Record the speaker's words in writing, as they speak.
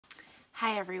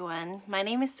Hi everyone, my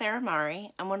name is Sarah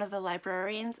Mari. I'm one of the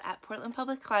librarians at Portland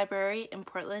Public Library in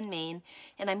Portland, Maine,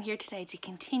 and I'm here today to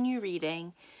continue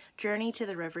reading Journey to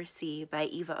the River Sea by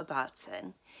Eva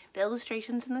Ibbotson. The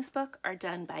illustrations in this book are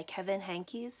done by Kevin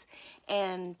Hankes,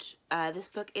 and this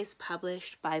book is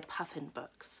published by Puffin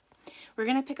Books. We're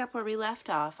going to pick up where we left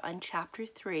off on Chapter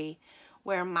 3,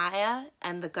 where Maya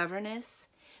and the governess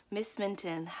Miss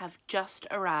Minton have just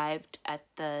arrived at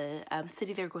the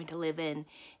city they're going to live in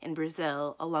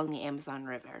Brazil along the Amazon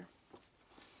River.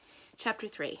 Chapter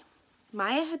 3.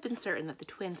 Maya had been certain that the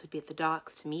twins would be at the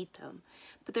docks to meet them,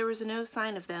 but there was no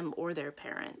sign of them or their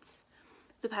parents.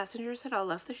 The passengers had all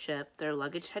left the ship, their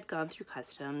luggage had gone through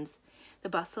customs, the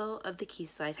bustle of the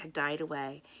quayside had died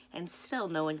away, and still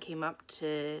no one came up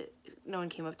to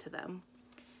them.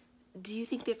 "Do you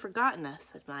think they've forgotten us?"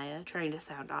 said Maya, trying to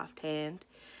sound offhand.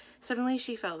 Suddenly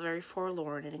she felt very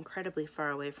forlorn and incredibly far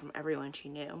away from everyone she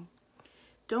knew.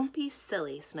 "Don't be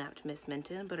silly," snapped Miss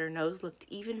Minton, but her nose looked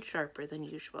even sharper than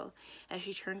usual as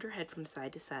she turned her head from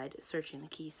side to side, searching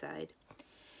the quayside.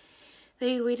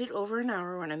 They had waited over an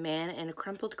hour when a man in a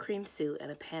crumpled cream suit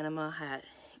and a Panama hat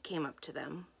came up to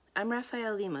them. "I'm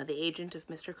Raphael Lima, the agent of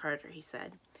Mr. Carter," he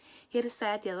said. He had a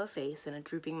sad yellow face and a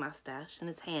drooping mustache, and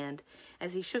his hand,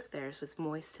 as he shook theirs, was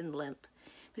moist and limp.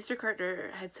 "Mr.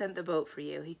 Carter had sent the boat for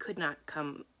you. He could not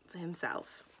come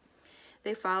himself."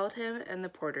 They followed him and the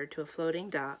porter to a floating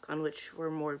dock on which were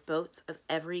moored boats of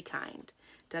every kind,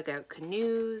 dugout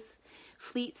canoes,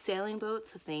 fleet sailing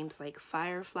boats with names like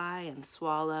Firefly and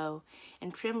Swallow,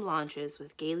 and trim launches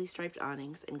with gaily striped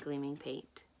awnings and gleaming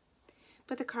paint.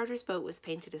 But the Carter's boat was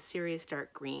painted a serious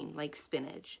dark green, like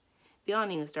spinach. The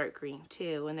awning was dark green,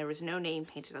 too, and there was no name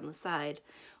painted on the side,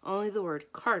 only the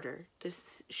word Carter to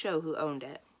show who owned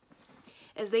it.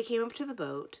 As they came up to the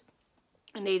boat,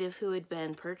 a native who had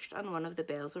been perched on one of the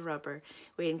bales of rubber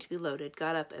waiting to be loaded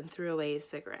got up and threw away his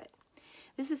cigarette.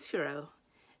 "This is Furo,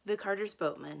 the Carter's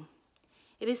boatman.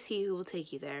 It is he who will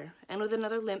take you there," and with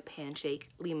another limp handshake,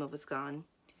 Lima was gone.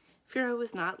 Furo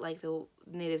was not like the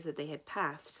natives that they had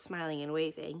passed, smiling and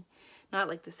waving, not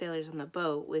like the sailors on the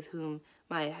boat with whom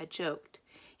Maya had joked.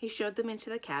 He showed them into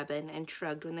the cabin and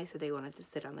shrugged when they said they wanted to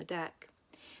sit on the deck.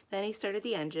 Then he started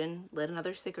the engine, lit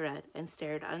another cigarette, and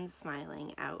stared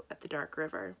unsmiling out at the dark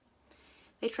river.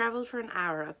 They traveled for an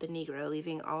hour up the Negro,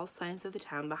 leaving all signs of the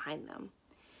town behind them.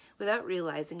 Without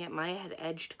realizing it, Maya had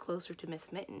edged closer to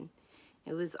Miss Minton.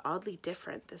 It was oddly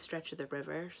different, the stretch of the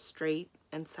river, straight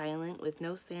and silent, with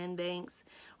no sandbanks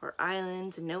or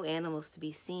islands and no animals to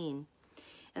be seen,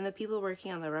 and the people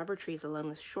working on the rubber trees along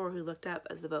the shore who looked up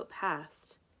as the boat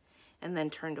passed, and then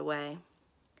turned away.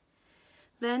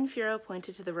 Then Furo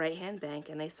pointed to the right-hand bank,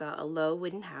 and they saw a low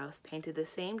wooden house painted the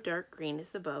same dark green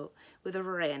as the boat, with a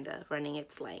veranda running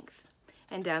its length.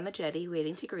 And down the jetty,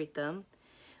 waiting to greet them,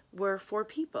 were 4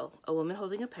 people, a woman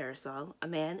holding a parasol, a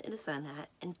man in a sun hat,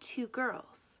 and 2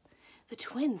 girls. "The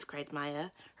twins!" cried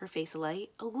Maya, her face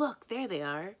alight. "Oh, look, there they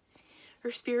are!"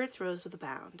 Her spirits rose with a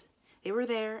bound. They were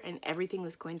there, and everything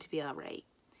was going to be all right.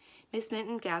 Miss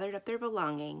Minton gathered up their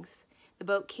belongings. The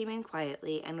boat came in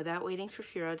quietly, and without waiting for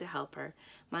Furo to help her,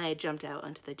 Maya jumped out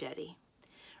onto the jetty.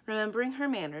 Remembering her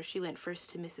manners, she went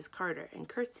first to Mrs. Carter and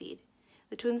curtsied.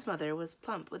 The twins' mother was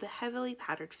plump with a heavily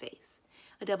powdered face,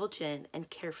 a double chin,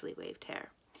 and carefully waved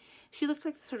hair. She looked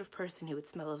like the sort of person who would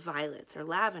smell of violets or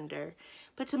lavender,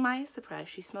 but to Maya's surprise,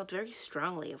 she smelled very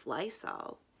strongly of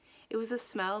Lysol. It was a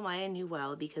smell Maya knew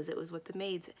well because it was what the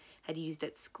maids had used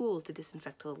at school to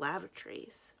disinfect the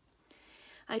lavatories.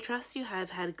 "I trust you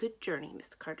have had a good journey," Miss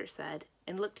Carter said,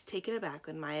 and looked taken aback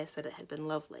when Maya said it had been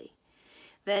lovely.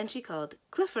 Then she called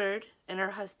Clifford, and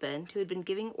her husband, who had been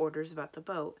giving orders about the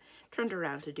boat, turned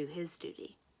around to do his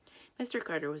duty. Mr.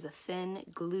 Carter was a thin,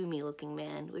 gloomy-looking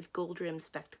man with gold-rimmed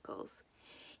spectacles.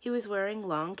 He was wearing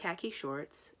long khaki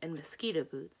shorts and mosquito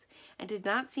boots, and did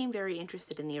not seem very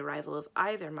interested in the arrival of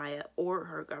either Maya or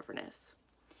her governess.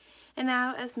 And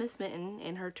now, as Miss Minton,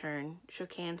 in her turn,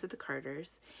 shook hands with the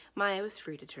Carters, Maya was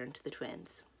free to turn to the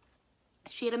twins.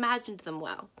 She had imagined them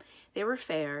well. They were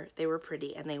fair, they were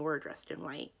pretty, and they were dressed in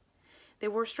white. They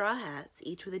wore straw hats,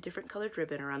 each with a different colored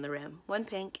ribbon around the rim, one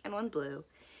pink and one blue,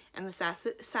 and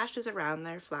the sashes around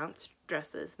their flounced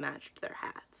dresses matched their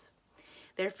hats.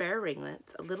 Their fair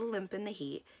ringlets, a little limp in the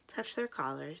heat, touched their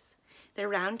collars. Their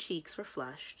round cheeks were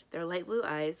flushed. Their light blue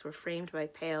eyes were framed by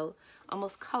pale,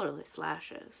 almost colorless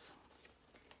lashes.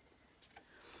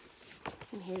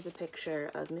 And here's a picture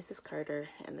of Mrs. Carter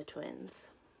and the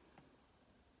twins.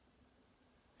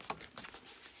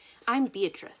 "I'm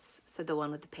Beatrice," said the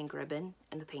one with the pink ribbon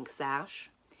and the pink sash.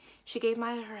 She gave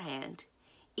Maya her hand.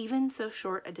 Even so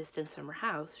short a distance from her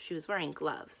house, she was wearing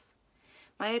gloves.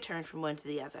 Maya turned from one to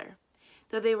the other.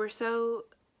 Though they were so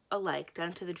alike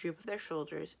down to the droop of their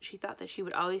shoulders, she thought that she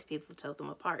would always be able to tell them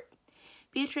apart.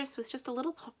 Beatrice was just a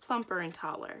little plumper and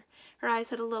taller. Her eyes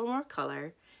had a little more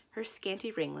color, her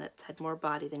scanty ringlets had more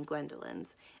body than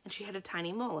Gwendolyn's, and she had a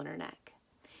tiny mole on her neck.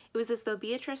 It was as though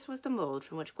Beatrice was the mold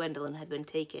from which Gwendolyn had been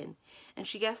taken, and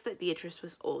she guessed that Beatrice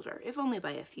was older, if only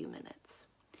by a few minutes.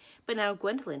 But now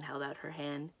Gwendolyn held out her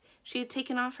hand. She had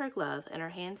taken off her glove, and her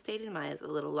hand stayed in Maya's a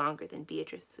little longer than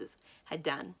Beatrice's had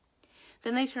done.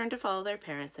 Then they turned to follow their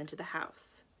parents into the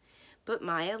house. But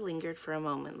Maya lingered for a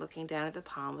moment, looking down at the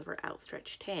palm of her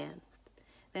outstretched hand.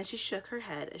 Then she shook her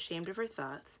head, ashamed of her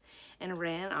thoughts, and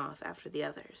ran off after the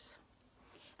others.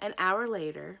 An hour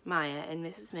later, Maya and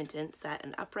Mrs. Minton sat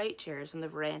in upright chairs on the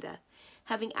veranda,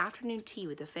 having afternoon tea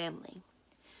with the family.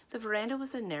 The veranda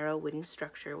was a narrow wooden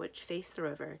structure which faced the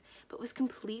river, but was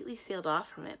completely sealed off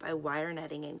from it by wire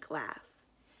netting and glass.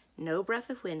 No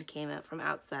breath of wind came out from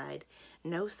outside,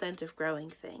 no scent of growing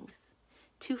things.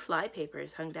 2 fly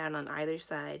papers hung down on either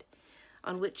side,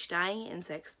 on which dying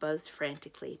insects buzzed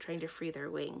frantically, trying to free their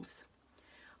wings.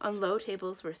 On low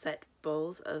tables were set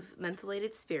bowls of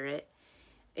mentholated spirit,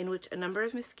 in which a number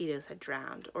of mosquitoes had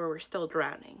drowned, or were still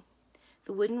drowning.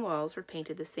 The wooden walls were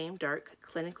painted the same dark,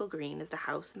 clinical green as the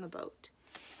house and the boat.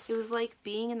 It was like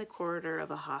being in the corridor of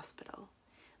a hospital.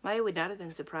 Maya would not have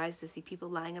been surprised to see people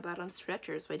lying about on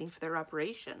stretchers waiting for their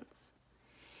operations.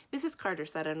 Mrs. Carter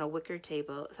sat at a wicker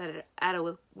table,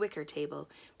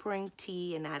 pouring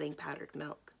tea and adding powdered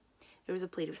milk. There was a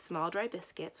plate of small dry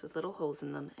biscuits with little holes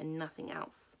in them and nothing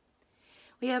else.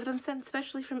 "We have them sent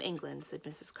specially from England," said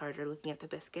Mrs. Carter, looking at the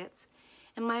biscuits,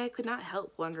 and Maya could not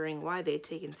help wondering why they had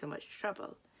taken so much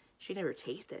trouble. She never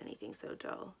tasted anything so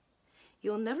dull.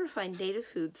 "You will never find native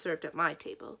food served at my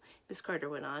table," Miss Carter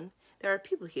went on. "There are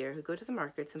people here who go to the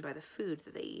markets and buy the food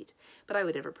that they eat, but I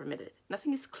would never permit it.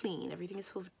 Nothing is clean. Everything is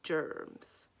full of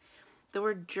germs." The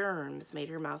word germs made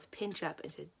her mouth pinch up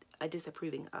into a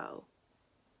disapproving O.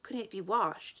 "Couldn't it be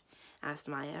washed?" asked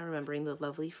Maya, remembering the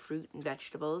lovely fruit and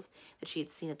vegetables that she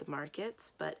had seen at the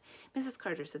markets, but Mrs.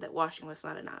 Carter said that washing was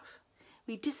not enough.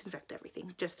 "We disinfect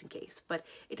everything, just in case, but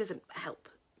it doesn't help.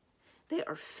 They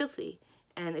are filthy,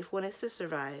 and if one is to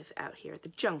survive out here, the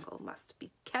jungle must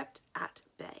be kept at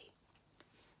bay."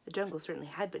 The jungle certainly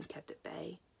had been kept at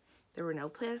bay. There were no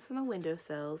plants on the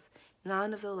windowsills,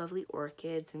 none of the lovely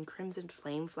orchids and crimson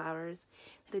flame flowers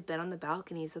that had been on the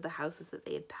balconies of the houses that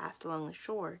they had passed along the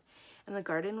shore, and the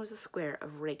garden was a square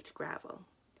of raked gravel.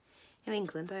 "In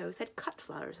England, I always had cut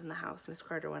flowers in the house," Miss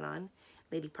Carter went on.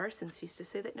 "Lady Parsons used to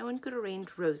say that no one could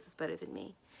arrange roses better than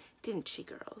me. Didn't she,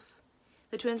 girls?"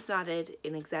 The twins nodded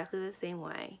in exactly the same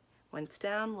way. Once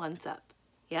down, once up.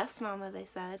 "Yes, Mama," they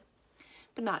said.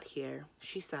 "But not here,"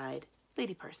 she sighed.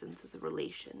 "Lady Parsons is a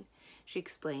relation," she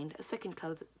explained, "a second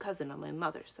cousin on my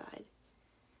mother's side."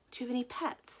 "Do you have any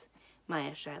pets?"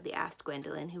 Maya shyly asked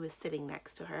Gwendolyn, who was sitting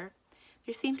next to her.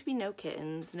 There seemed to be no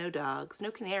kittens, no dogs,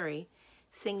 no canary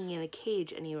singing in a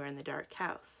cage anywhere in the dark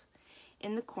house.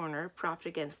 In the corner, propped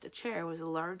against a chair, was a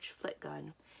large flit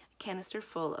gun, a canister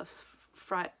full of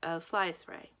fly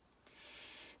spray.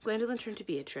 Gwendolyn turned to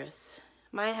Beatrice.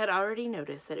 Maya had already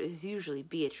noticed that it was usually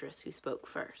Beatrice who spoke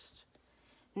first.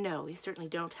 "No, we certainly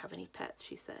don't have any pets,"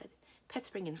 she said. "Pets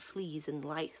bring in fleas and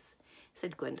lice,"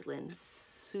 said Gwendolyn,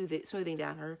 smoothing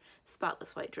down her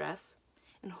spotless white dress.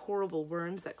 "And horrible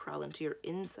worms that crawl into your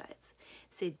insides,"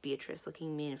 said Beatrice,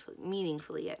 looking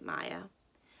meaningfully at Maya.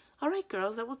 "All right,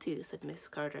 girls, that will do," said Miss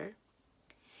Carter.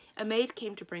 A maid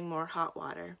came to bring more hot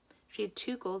water. She had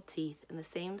 2 gold teeth and the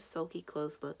same sulky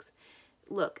closed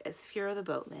look as Furo the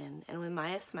boatman, and when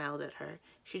Maya smiled at her,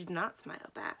 she did not smile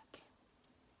back.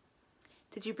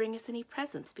 "Did you bring us any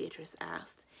presents?" Beatrice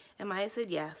asked, and Maya said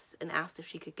yes, and asked if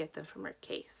she could get them from her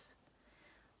case.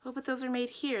 "Oh, but those are made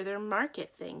here. They're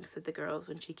market things," said the girls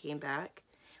when she came back.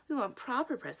 "We want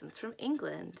proper presents from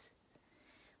England."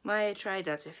 Maya tried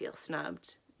not to feel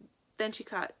snubbed. Then she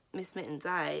caught Miss Minton's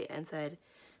eye and said,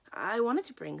 "I wanted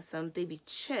to bring some baby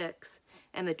chicks,"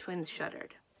 and the twins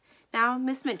shuddered. "Now,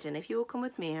 Miss Minton, if you will come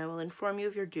with me, I will inform you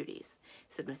of your duties,"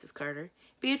 said Mrs. Carter.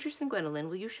 "Beatrice and Gwendolyn,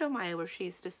 will you show Maya where she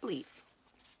is to sleep?"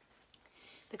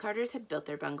 The Carters had built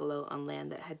their bungalow on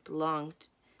land that had belonged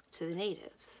to the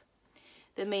natives.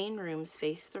 The main rooms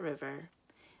faced the river.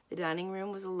 The dining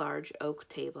room was a large oak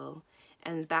table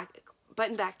and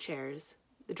button-back chairs.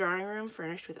 The drawing room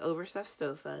furnished with overstuffed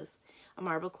sofas, a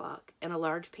marble clock, and a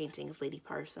large painting of Lady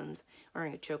Parsons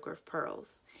wearing a choker of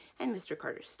pearls, and Mr.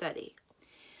 Carter's study.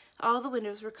 All the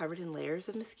windows were covered in layers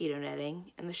of mosquito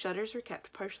netting, and the shutters were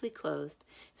kept partially closed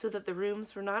so that the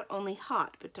rooms were not only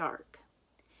hot but dark.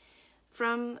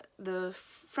 From the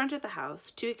front of the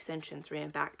house, 2 extensions ran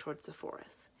back towards the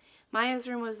forest. Maya's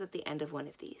room was at the end of one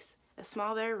of these, a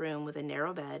small bare room with a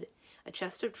narrow bed, a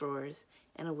chest of drawers,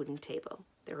 and a wooden table.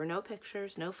 There were no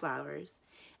pictures, no flowers,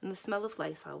 and the smell of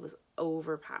Lysol was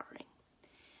overpowering.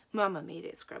 Mama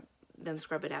made them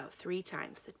scrub it out 3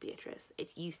 times, said Beatrice.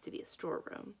 It used to be a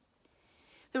storeroom.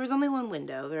 There was only one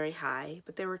window, very high,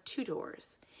 but there were 2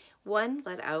 doors. One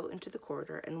led out into the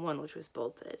corridor and one which was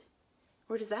bolted.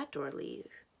 Where does that door lead?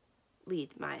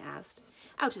 Maya asked.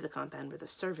 Out to the compound where the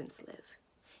servants live.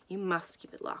 You must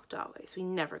keep it locked always. We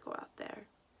never go out there.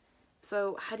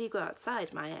 So how do you go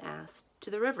outside? Maya asked. To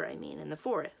the river, I mean, in the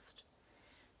forest.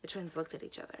 The twins looked at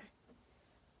each other.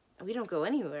 We don't go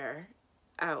anywhere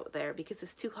out there because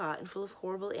it's too hot and full of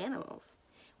horrible animals.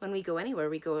 When we go anywhere,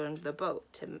 we go on the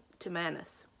boat to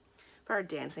Manus for our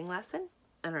dancing lesson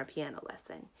and our piano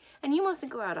lesson. And you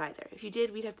mustn't go out either. If you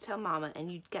did, we'd have to tell Mama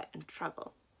and you'd get in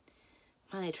trouble.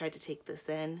 Maya tried to take this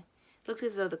in. It looked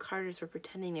as though the Carters were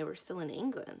pretending they were still in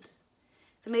England.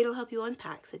 The maid will help you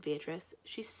unpack, said Beatrice.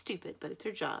 She's stupid, but it's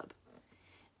her job.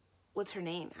 What's her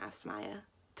name? Asked Maya.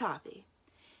 Toppy.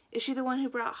 Is she the one who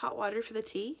brought hot water for the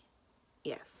tea?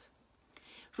 Yes.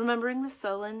 Remembering the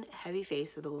sullen, heavy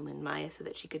face of the woman, Maya said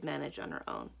that she could manage on her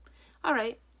own. All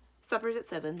right, supper's at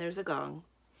 7. There's a gong.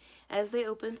 As they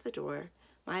opened the door,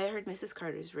 Maya heard Mrs.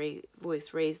 Carter's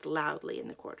voice raised loudly in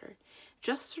the corridor.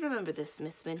 Just to remember this,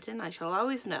 Miss Minton, I shall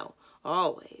always know.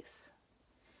 Always.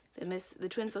 The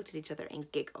twins looked at each other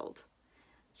and giggled.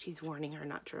 She's warning her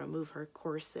not to remove her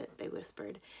corset, they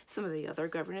whispered. Some of the other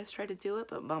governesses try to do it,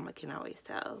 but Mama can always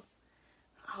tell.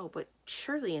 Oh, but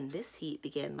surely in this heat,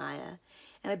 began Maya,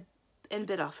 and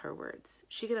bit off her words.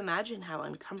 She could imagine how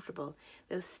uncomfortable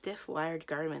those stiff, wired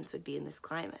garments would be in this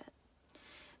climate.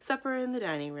 Supper in the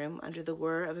dining room, under the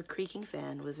whir of a creaking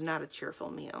fan, was not a cheerful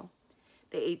meal.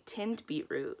 They ate tinned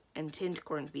beetroot and tinned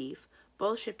corned beef,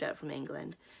 both shipped out from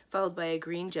England, followed by a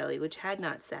green jelly which had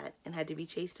not set and had to be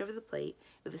chased over the plate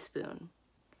with a spoon.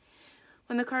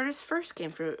 When the Carters first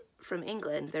came from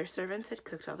England, their servants had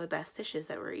cooked all the best dishes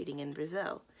that we're eating in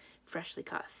Brazil. Freshly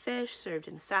caught fish served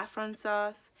in saffron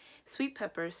sauce, sweet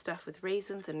peppers stuffed with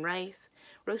raisins and rice,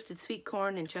 roasted sweet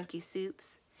corn and chunky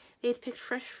soups. They had picked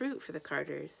fresh fruit for the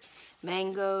Carters,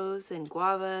 mangoes and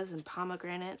guavas and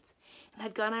pomegranates, and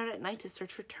had gone out at night to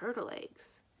search for turtle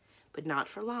eggs. But not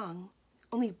for long.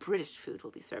 Only British food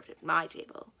will be served at my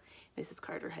table, Mrs.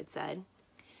 Carter had said.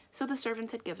 So the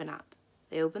servants had given up.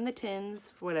 They opened the tins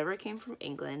for whatever came from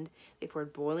England. They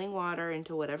poured boiling water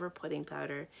into whatever pudding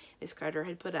powder Miss Carter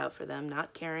had put out for them,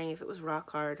 not caring if it was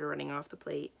rock hard or running off the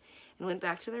plate, and went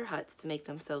back to their huts to make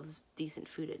themselves decent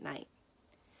food at night.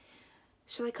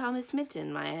 Shall I call Miss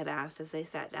Minton? Maya had asked as they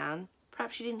sat down.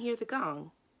 Perhaps she didn't hear the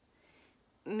gong.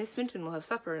 Miss Minton will have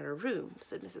supper in her room,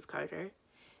 said Mrs. Carter.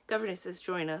 Governesses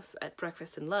join us at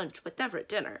breakfast and lunch, but never at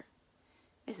dinner.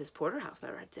 Mrs. Porterhouse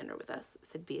never had dinner with us,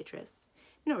 said Beatrice.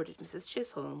 Nor did Mrs.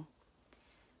 Chisholm.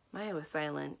 Maya was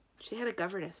silent. She had a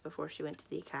governess before she went to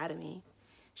the academy.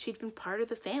 She'd been part of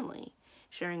the family,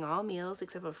 sharing all meals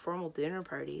except for formal dinner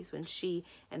parties when she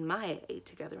and Maya ate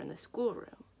together in the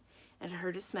schoolroom. And to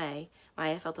her dismay,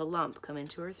 Maya felt a lump come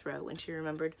into her throat when she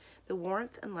remembered the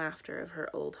warmth and laughter of her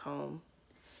old home.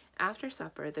 After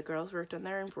supper, the girls worked on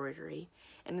their embroidery,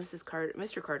 and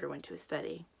Mr. Carter went to his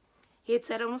study. He had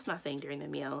said almost nothing during the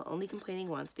meal, only complaining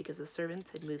once because the servants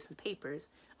had moved some papers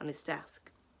on his desk.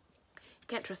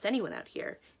 Can't trust anyone out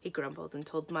here, he grumbled, and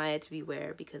told Maya to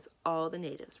beware because all the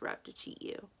natives were out to cheat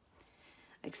you.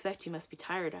 I expect you must be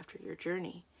tired after your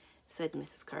journey, said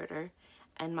Mrs. Carter,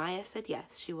 and Maya said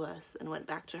yes, she was, and went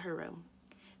back to her room.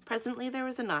 Presently there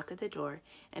was a knock at the door,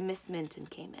 and Miss Minton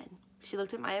came in. She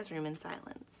looked at Maya's room in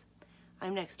silence.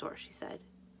 I'm next door, she said.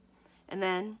 And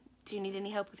then, do you need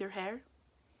any help with your hair?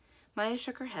 Maya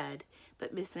shook her head,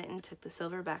 but Miss Minton took the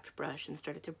silver-backed brush and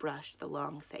started to brush the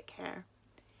long, thick hair.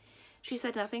 She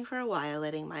said nothing for a while,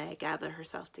 letting Maya gather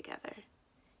herself together.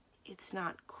 It's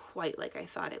not quite like I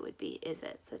thought it would be, is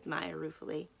it? Said Maya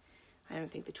ruefully. I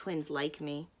don't think the twins like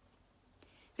me.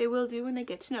 They will do when they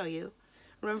get to know you.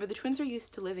 Remember, the twins are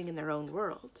used to living in their own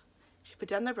world. She put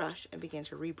down the brush and began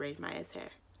to rebraid Maya's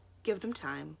hair. Give them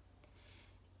time.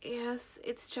 Yes,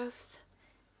 it's just...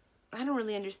 I don't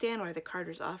really understand why the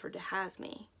Carters offered to have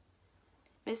me.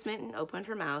 Miss Minton opened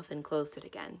her mouth and closed it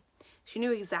again. She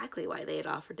knew exactly why they had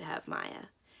offered to have Maya.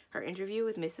 Her interview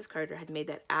with Mrs. Carter had made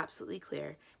that absolutely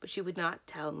clear, but she would not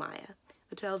tell Maya.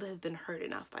 The child had been hurt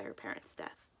enough by her parents'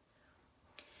 death.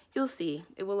 You'll see.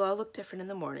 It will all look different in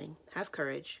the morning. Have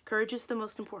courage. Courage is the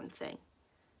most important thing.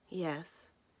 Yes.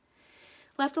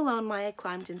 Left alone, Maya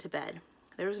climbed into bed.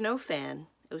 There was no fan.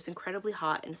 It was incredibly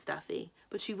hot and stuffy,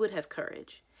 but she would have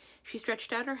courage. She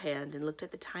stretched out her hand and looked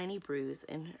at the tiny bruise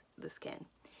in the skin.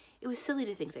 It was silly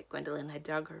to think that Gwendolyn had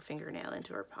dug her fingernail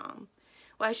into her palm.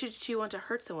 Why should she want to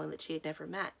hurt someone that she had never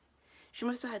met? She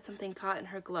must have had something caught in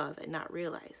her glove and not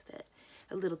realized it.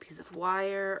 A little piece of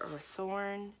wire or a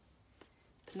thorn.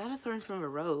 But not a thorn from a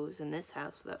rose in this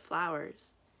house without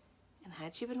flowers. And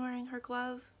had she been wearing her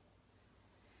glove?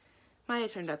 Maya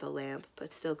turned out the lamp,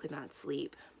 but still could not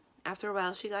sleep. After a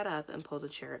while she got up and pulled a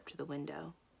chair up to the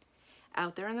window.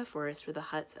 Out there in the forest were the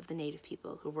huts of the native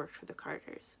people who worked for the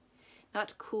Carters.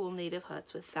 Not cool native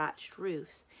huts with thatched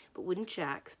roofs, but wooden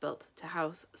shacks built to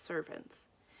house servants.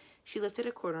 She lifted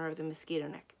a corner of the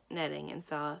mosquito netting and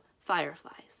saw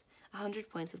fireflies, 100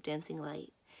 points of dancing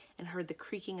light, and heard the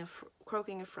croaking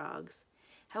of frogs.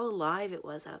 How alive it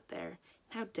was out there,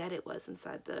 and how dead it was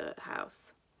inside the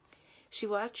house. She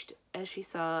watched as she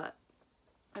saw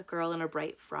a girl in a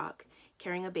bright frock,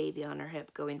 carrying a baby on her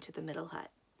hip, go into the middle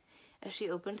hut. As she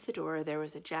opened the door, there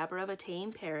was a jabber of a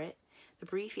tame parrot, the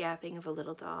brief yapping of a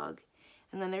little dog,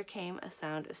 and then there came a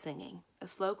sound of singing, a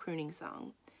slow crooning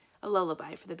song, a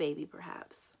lullaby for the baby,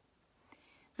 perhaps.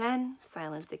 Then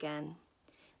silence again.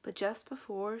 But just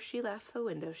before she left the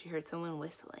window, she heard someone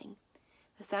whistling.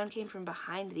 The sound came from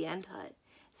behind the end hut,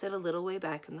 set a little way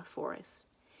back in the forest.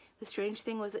 The strange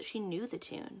thing was that she knew the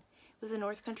tune. It was a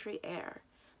North Country air,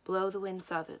 Blow the Wind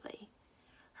Southerly.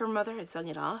 Her mother had sung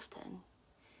it often.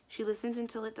 She listened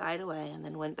until it died away and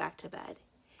then went back to bed.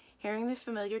 Hearing the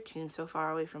familiar tune so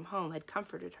far away from home had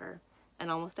comforted her,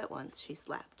 and almost at once she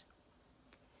slept.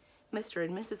 Mr.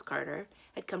 and Mrs. Carter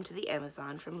had come to the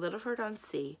Amazon from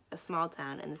Littleford-on-Sea, a small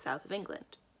town in the south of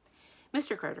England.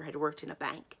 Mr. Carter had worked in a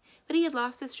bank, but he had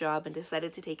lost his job and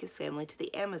decided to take his family to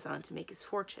the Amazon to make his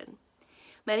fortune.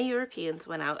 Many Europeans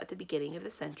went out at the beginning of the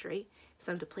century,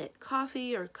 some to plant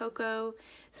coffee or cocoa,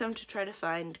 some to try to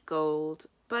find gold,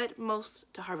 but most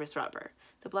to harvest rubber,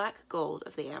 the black gold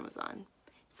of the Amazon.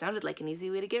 It sounded like an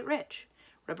easy way to get rich.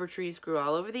 Rubber trees grew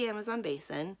all over the Amazon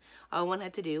basin. All one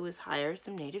had to do was hire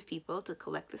some native people to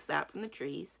collect the sap from the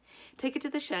trees, take it to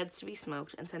the sheds to be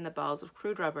smoked, and send the balls of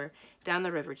crude rubber down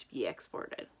the river to be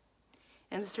exported.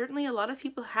 And certainly a lot of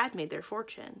people had made their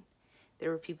fortune. There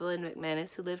were people in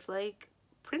McManus who lived like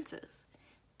princes,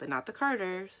 but not the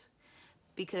Carters,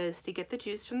 because to get the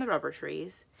juice from the rubber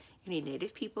trees, you need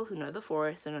native people who know the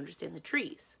forest and understand the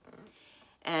trees.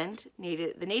 And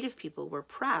the native people were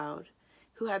proud,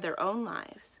 who had their own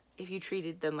lives. If you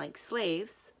treat them like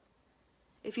slaves,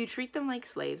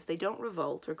 they don't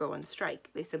revolt or go on strike.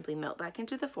 They simply melt back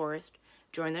into the forest,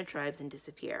 join their tribes, and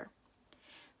disappear.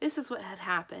 This is what had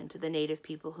happened to the native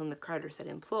people whom the Carters had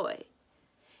employed.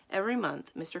 Every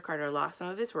month, Mr. Carter lost some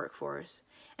of his workforce,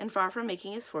 and far from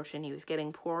making his fortune, he was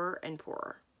getting poorer and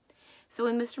poorer. So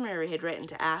when Mr. Murray had written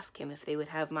to ask him if they would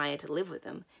have Maya to live with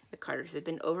them, the Carters had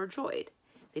been overjoyed.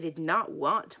 They did not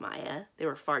want Maya. They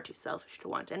were far too selfish to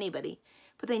want anybody,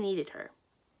 but they needed her.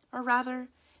 Or rather,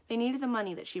 they needed the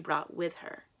money that she brought with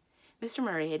her. Mr.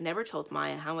 Murray had never told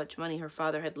Maya how much money her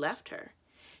father had left her.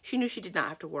 She knew she did not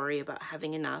have to worry about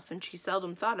having enough, and she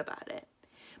seldom thought about it.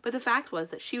 But the fact was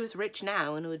that she was rich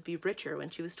now and would be richer when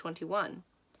she was 21.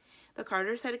 The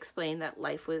Carters had explained that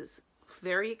life was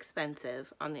very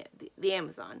expensive on the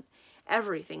Amazon.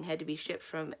 Everything had to be shipped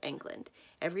from England,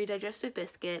 every digestive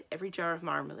biscuit, every jar of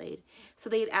marmalade. So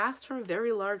they had asked for a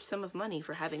very large sum of money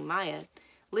for having Maya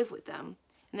live with them,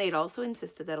 and they had also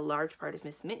insisted that a large part of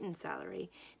Miss Mitten's salary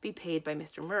be paid by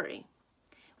Mr. Murray.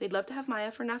 We'd love to have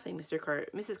Maya for nothing,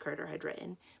 Mrs. Carter had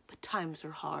written, but times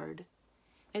are hard.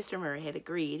 Mr. Murray had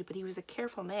agreed, but he was a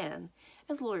careful man,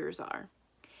 as lawyers are.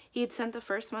 He had sent the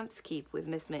first month's keep with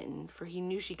Miss Mitten, for he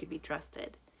knew she could be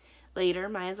trusted. Later,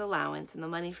 Maya's allowance and the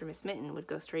money for Miss Mitten would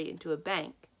go straight into a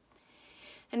bank.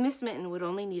 And Miss Mitten would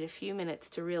only need a few minutes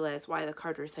to realize why the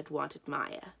Carters had wanted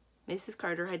Maya. Mrs.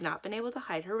 Carter had not been able to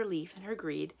hide her relief and her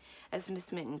greed as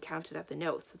Miss Mitten counted up the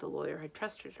notes that the lawyer had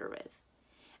trusted her with.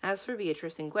 As for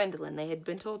Beatrice and Gwendolyn, they had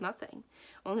been told nothing,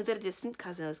 only that a distant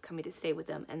cousin was coming to stay with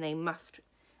them, and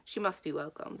she must be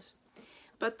welcomed.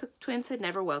 But the twins had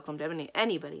never welcomed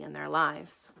anybody in their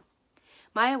lives.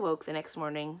 Maya woke the next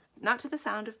morning, not to the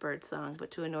sound of birdsong,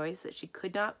 but to a noise that she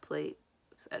could not place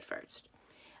at first.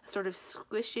 A sort of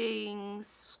squishing,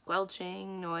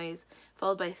 squelching noise,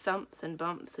 followed by thumps and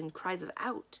bumps and cries of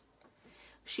 "out!"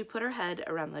 She put her head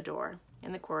around the door.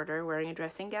 In the corridor, wearing a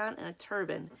dressing gown and a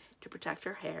turban to protect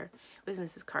her hair, was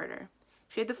Mrs. Carter.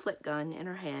 She had the flit gun in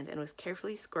her hand and was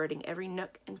carefully squirting every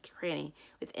nook and cranny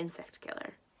with insect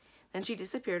killer. Then she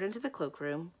disappeared into the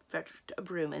cloakroom, fetched a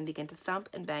broom, and began to thump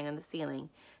and bang on the ceiling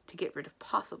to get rid of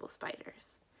possible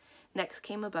spiders. Next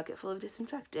came a bucket full of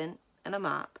disinfectant and a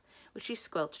mop, which she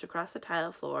squelched across the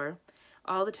tile floor.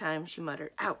 All the time she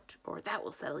muttered, "Out," or "That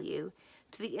will settle you,"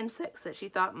 to the insects that she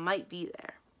thought might be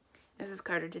there. Mrs.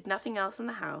 Carter did nothing else in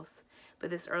the house,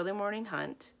 but this early morning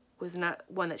hunt was not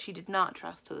one that she did not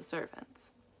trust to the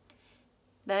servants.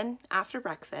 Then, after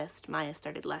breakfast, Maya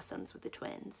started lessons with the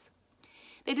twins.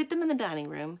 They did them in the dining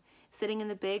room, sitting in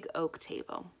the big oak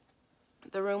table.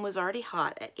 The room was already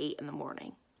hot at 8 in the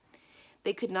morning.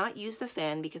 They could not use the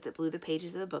fan because it blew the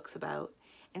pages of the books about,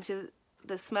 and to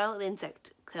the smell of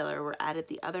insect killer were added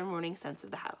the other morning scents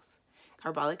of the house: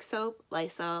 carbolic soap,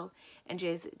 Lysol, and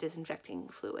Jay's disinfecting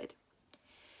fluid.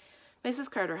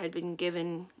 Mrs. Carter had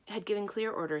given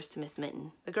clear orders to Miss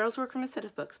Minton. The girls work from a set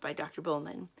of books by Dr.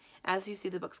 Bowman. As you see,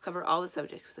 the books cover all the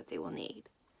subjects that they will need.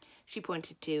 She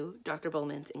pointed to Dr.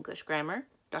 Bowman's English Grammar,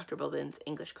 Dr. Bowman's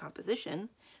English Composition,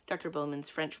 Dr. Bowman's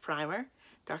French Primer,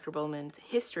 Dr. Bowman's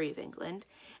History of England,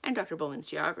 and Dr. Bowman's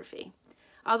Geography.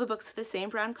 All the books had the same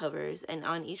brown covers, and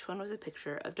on each one was a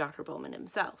picture of Dr. Bowman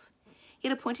himself. He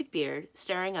had a pointed beard,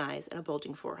 staring eyes, and a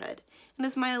bulging forehead, and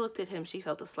as Maya looked at him, she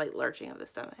felt a slight lurching of the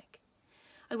stomach.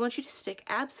 "I want you to stick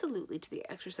absolutely to the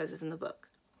exercises in the book,"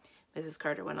 Mrs.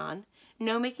 Carter went on.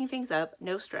 "No making things up,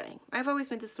 no straying. I've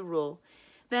always made this the rule.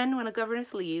 Then, when a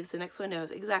governess leaves, the next one knows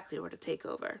exactly where to take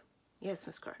over." "Yes,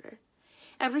 Miss Carter."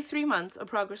 "Every 3 months, a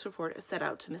progress report is sent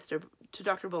out to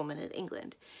Dr. Bowman in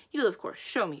England. You'll, of course,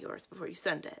 show me yours before you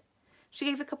send it." She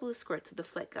gave a couple of squirts of the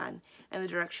flit gun in the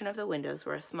direction of the windows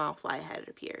where a small fly had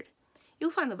appeared.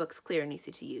 "You'll find the books clear and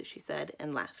easy to use," she said,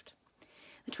 and left.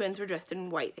 The twins were dressed in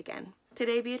white again.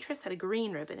 Today, Beatrice had a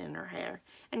green ribbon in her hair,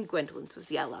 and Gwendolyn's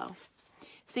was yellow.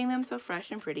 Seeing them so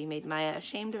fresh and pretty made Maya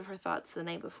ashamed of her thoughts the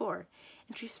night before,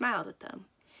 and she smiled at them.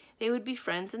 They would be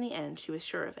friends in the end, she was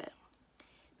sure of it.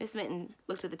 Miss Minton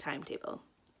looked at the timetable.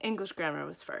 English grammar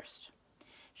was first.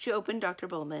 She opened Dr.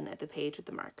 Bowman at the page with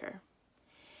the marker.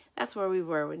 "That's where we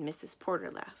were when Mrs.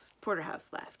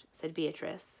 Porterhouse left," said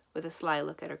Beatrice, with a sly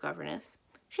look at her governess.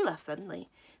 "She left suddenly,"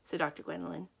 said Dr.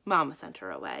 Gwendolen. "Mamma sent her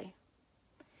away."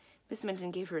 Miss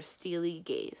Minton gave her a steely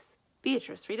gaze.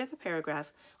 "Beatrice, read out the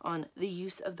paragraph on the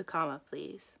use of the comma,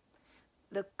 please."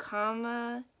 "The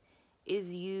comma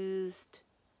is used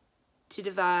to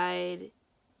divide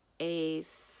a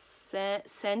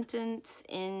sentence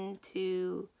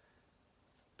into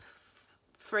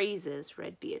phrases,"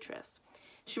 read Beatrice.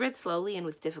 She read slowly and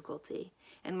with difficulty,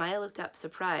 and Maya looked up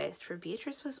surprised, for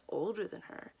Beatrice was older than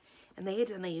her, and they had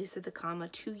done the use of the comma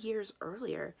 2 years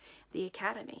earlier at the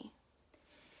academy.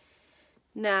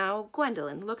 "Now,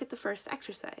 Gwendolyn, look at the first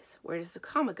exercise. Where does the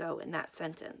comma go in that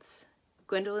sentence?"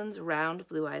 Gwendolyn's round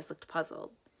blue eyes looked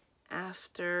puzzled.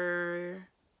 After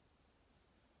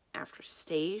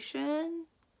station?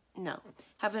 No,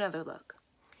 have another look."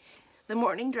 The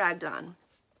morning dragged on.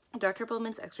 Dr.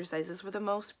 Bowman's exercises were the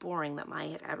most boring that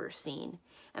Maya had ever seen,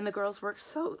 and the girls worked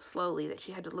so slowly that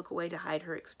she had to look away to hide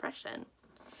her expression.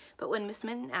 But when Miss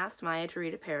Minton asked Maya to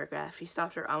read a paragraph, she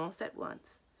stopped her almost at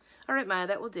once. "All right, Maya,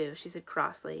 that will do," she said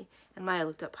crossly, and Maya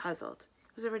looked up puzzled.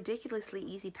 It was a ridiculously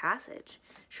easy passage.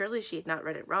 Surely she had not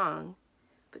read it wrong.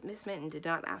 But Miss Minton did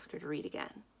not ask her to read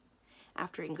again.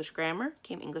 After English grammar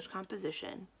came English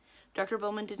composition. Dr.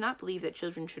 Bowman did not believe that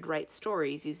children should write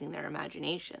stories using their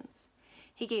imaginations.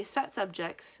 He gave set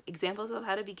subjects, examples of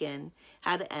how to begin,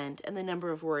 how to end, and the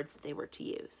number of words that they were to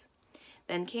use.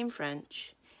 Then came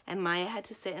French, and Maya had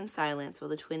to sit in silence while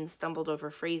the twins stumbled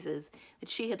over phrases that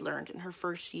she had learned in her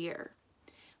first year.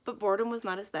 But boredom was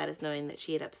not as bad as knowing that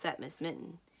she had upset Miss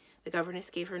Minton. The governess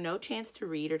gave her no chance to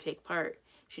read or take part.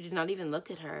 She did not even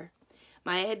look at her.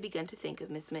 Maya had begun to think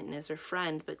of Miss Minton as her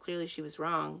friend, but clearly she was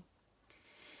wrong.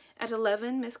 At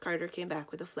 11, Miss Carter came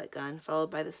back with a flit gun,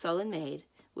 followed by the sullen maid,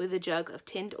 with a jug of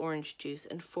tinned orange juice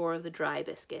and 4 of the dry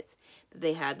biscuits that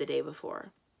they had the day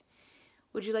before.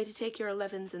 "Would you like to take your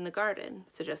 11s in the garden?"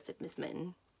 suggested Miss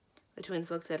Minton. The twins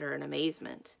looked at her in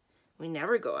amazement. "We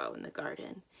never go out in the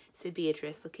garden," said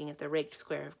Beatrice, looking at the raked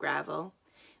square of gravel,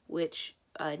 which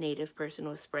a native person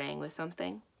was spraying with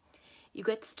something. "You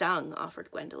get stung,"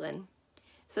 offered Gwendolyn.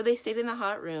 So they stayed in the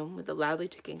hot room with the loudly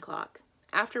ticking clock.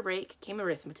 After break came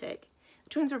arithmetic. The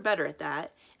twins were better at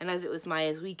that, and as it was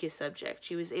Maya's weakest subject,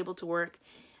 she was able to work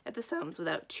at the sums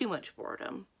without too much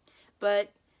boredom.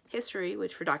 But history,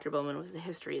 which for Dr. Bowman was the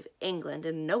history of England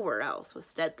and nowhere else,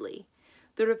 was deadly.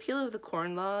 The repeal of the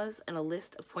Corn Laws and a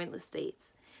list of pointless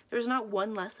dates. There was not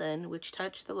one lesson which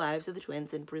touched the lives of the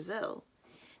twins in Brazil.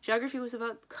 Geography was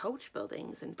about coach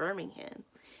buildings in Birmingham,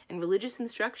 and religious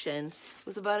instruction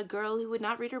was about a girl who would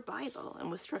not read her Bible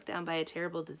and was struck down by a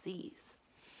terrible disease.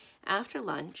 After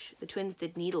lunch, the twins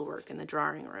did needlework in the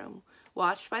drawing room,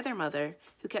 watched by their mother,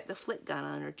 who kept the flit gun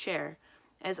on her chair,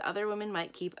 as other women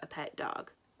might keep a pet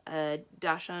dog, a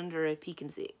dachshund or a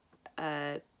Pekingese.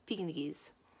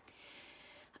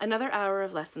 Another hour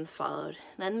of lessons followed.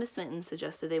 Then Miss Minton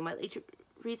suggested they might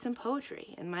read some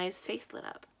poetry, and Maya's face lit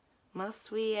up.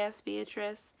 Must we? Asked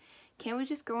Beatrice. Can't we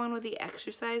just go on with the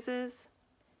exercises?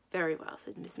 Very well,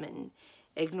 said Miss Minton,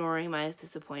 ignoring Maya's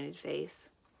disappointed face.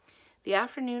 The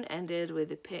afternoon ended with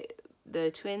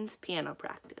the twins' piano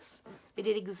practice. They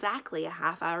did exactly a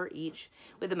half hour each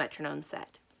with the metronome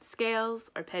set.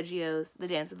 Scales, arpeggios, the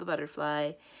dance of the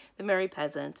butterfly, the merry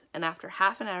peasant, and after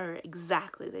half an hour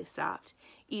exactly they stopped,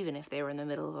 even if they were in the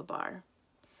middle of a bar.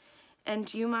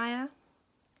 And you, Maya?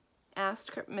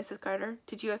 Asked Mrs. Carter.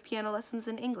 Did you have piano lessons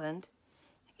in England?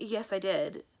 Yes, I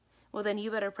did. Well, then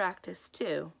you better practice,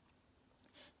 too,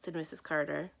 said Mrs.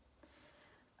 Carter.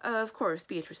 Of course,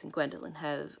 Beatrice and Gwendolyn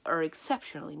are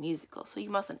exceptionally musical, so you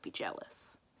mustn't be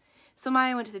jealous. So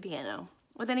Maya went to the piano.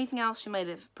 With anything else, she might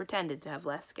have pretended to have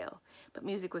less skill, but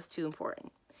music was too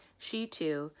important. She,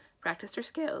 too, practiced her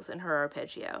scales and her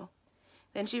arpeggio.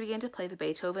 Then she began to play the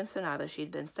Beethoven sonata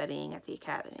she'd been studying at the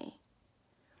academy.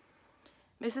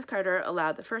 Mrs. Carter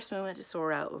allowed the first movement to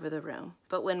soar out over the room,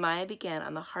 but when Maya began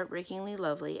on the heartbreakingly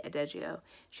lovely adagio,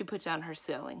 she put down her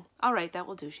sewing. All right, that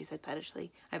will do, she said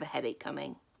pettishly. I have a headache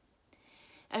coming.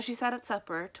 As she sat at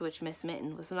supper, to which Miss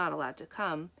Minton was not allowed to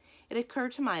come, it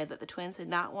occurred to Maya that the twins had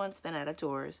not once been out of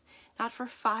doors, not for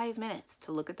 5 minutes,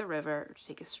 to look at the river or to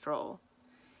take a stroll.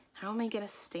 How am I going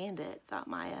to stand it, thought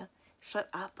Maya, shut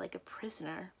up like a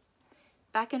prisoner.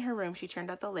 Back in her room, she turned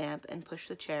out the lamp and pushed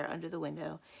the chair under the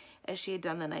window, as she had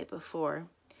done the night before.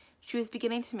 She was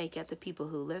beginning to make out the people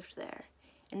who lived there.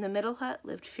 In the middle hut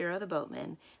lived Firo the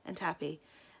boatman and Tappy,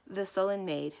 the sullen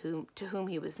maid to whom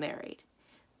he was married.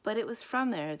 But it was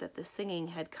from there that the singing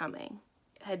had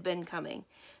been coming,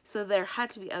 so there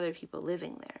had to be other people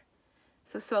living there.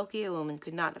 So sulky a woman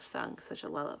could not have sung such a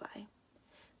lullaby.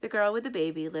 The girl with the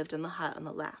baby lived in the hut on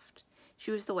the left.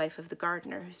 She was the wife of the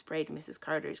gardener who sprayed Mrs.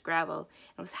 Carter's gravel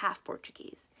and was half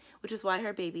Portuguese, which is why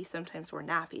her baby sometimes wore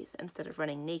nappies instead of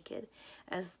running naked,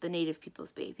 as the native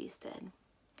people's babies did.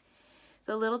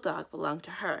 The little dog belonged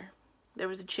to her. There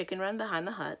was a chicken run behind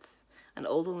the huts. An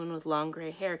old woman with long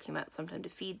gray hair came out sometime to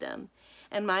feed them,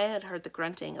 and Maya had heard the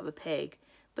grunting of a pig,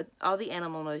 but all the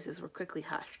animal noises were quickly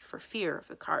hushed for fear of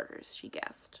the Carters, she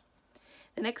guessed.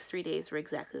 The next 3 days were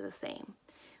exactly the same.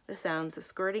 The sounds of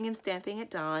skirting and stamping at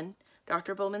dawn,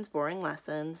 Dr. Bowman's boring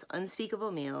lessons,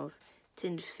 unspeakable meals,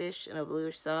 tinned fish in a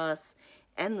bluish sauce,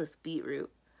 endless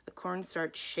beetroot, a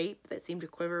cornstarch shape that seemed to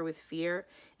quiver with fear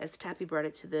as Tappy brought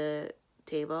it to the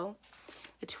table.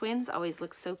 The twins always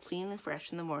looked so clean and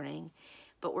fresh in the morning,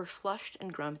 but were flushed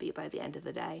and grumpy by the end of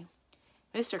the day.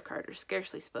 Mr. Carter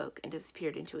scarcely spoke and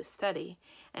disappeared into his study,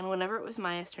 and whenever it was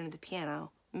Maya's turn at the piano,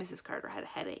 Mrs. Carter had a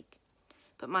headache.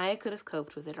 But Maya could have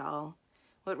coped with it all.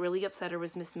 What really upset her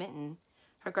was Miss Minton.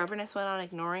 Her governess went on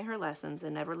ignoring her lessons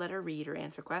and never let her read or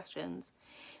answer questions,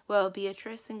 while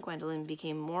Beatrice and Gwendolyn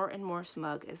became more and more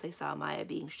smug as they saw Maya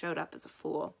being showed up as a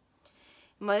fool.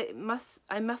 I must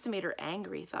have made her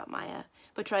angry, thought Maya,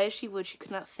 but try as she would, she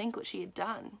could not think what she had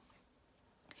done.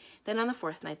 Then on the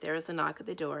 4th night there was a knock at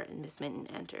the door, and Miss Minton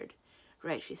entered.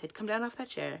 Right, she said, come down off that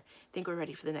chair. Think we're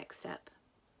ready for the next step.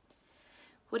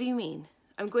 What do you mean?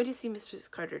 I'm going to see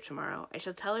Mrs. Carter tomorrow. I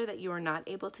shall tell her that you are not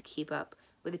able to keep up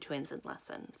with the twins in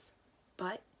lessons.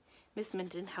 But, Miss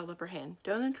Minton held up her hand.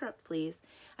 Don't interrupt, please.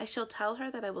 I shall tell her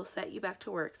that I will set you back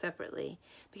to work separately,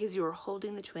 because you are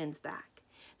holding the twins back.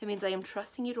 That means I am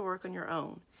trusting you to work on your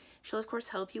own. She'll of course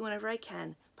help you whenever I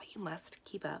can, but you must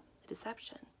keep up the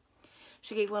deception.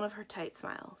 She gave one of her tight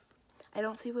smiles. I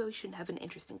don't see why we shouldn't have an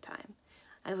interesting time.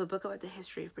 I have a book about the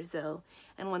history of Brazil,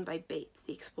 and one by Bates,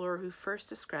 the explorer who first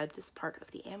described this part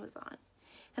of the Amazon,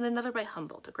 and another by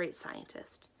Humboldt, a great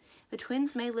scientist. The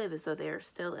twins may live as though they are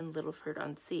still in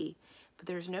Littleford-on-Sea, but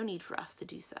there is no need for us to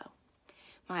do so.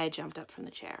 Maya jumped up from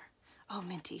the chair. Oh,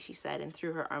 Minty, she said, and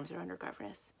threw her arms around her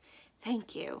governess.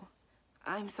 Thank you.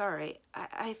 I'm sorry.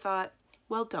 I thought...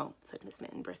 Well, don't, said Miss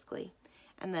Minton briskly.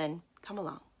 And then, come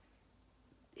along.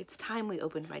 It's time we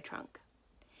opened my trunk.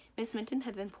 Miss Minton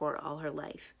had been poor all her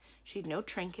life. She had no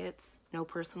trinkets, no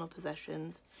personal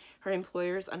possessions. Her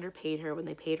employers underpaid her when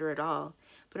they paid her at all,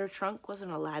 but her trunk was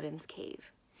an Aladdin's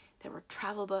cave. There were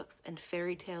travel books and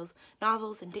fairy tales,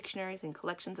 novels and dictionaries and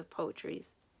collections of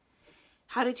poetries.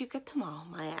 How did you get them all?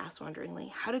 Maya asked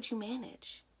wonderingly. How did you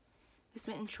manage? Miss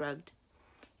Minton shrugged.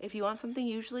 If you want something,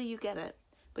 usually you get it,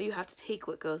 but you have to take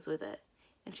what goes with it.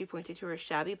 And she pointed to her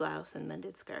shabby blouse and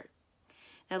mended skirt.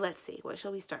 Now let's see, what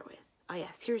shall we start with? Ah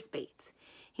yes, here's Bates.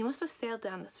 He must have sailed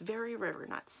down this very river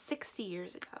not 60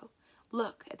 years ago.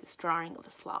 Look at this drawing of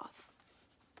a sloth.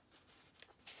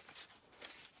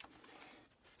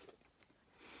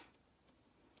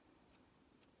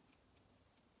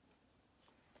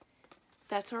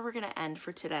 That's where we're going to end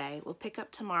for today. We'll pick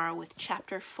up tomorrow with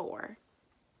chapter 4.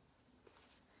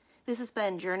 This has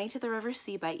been Journey to the River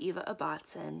Sea by Eva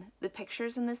Ibbotson. The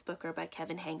pictures in this book are by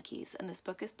Kevin Henkes, and this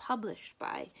book is published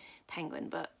by Penguin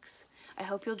Books. I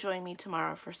hope you'll join me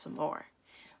tomorrow for some more.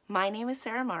 My name is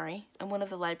Sarah Mari. I'm one of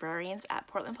the librarians at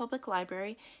Portland Public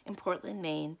Library in Portland,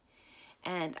 Maine,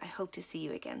 and I hope to see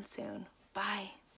you again soon. Bye.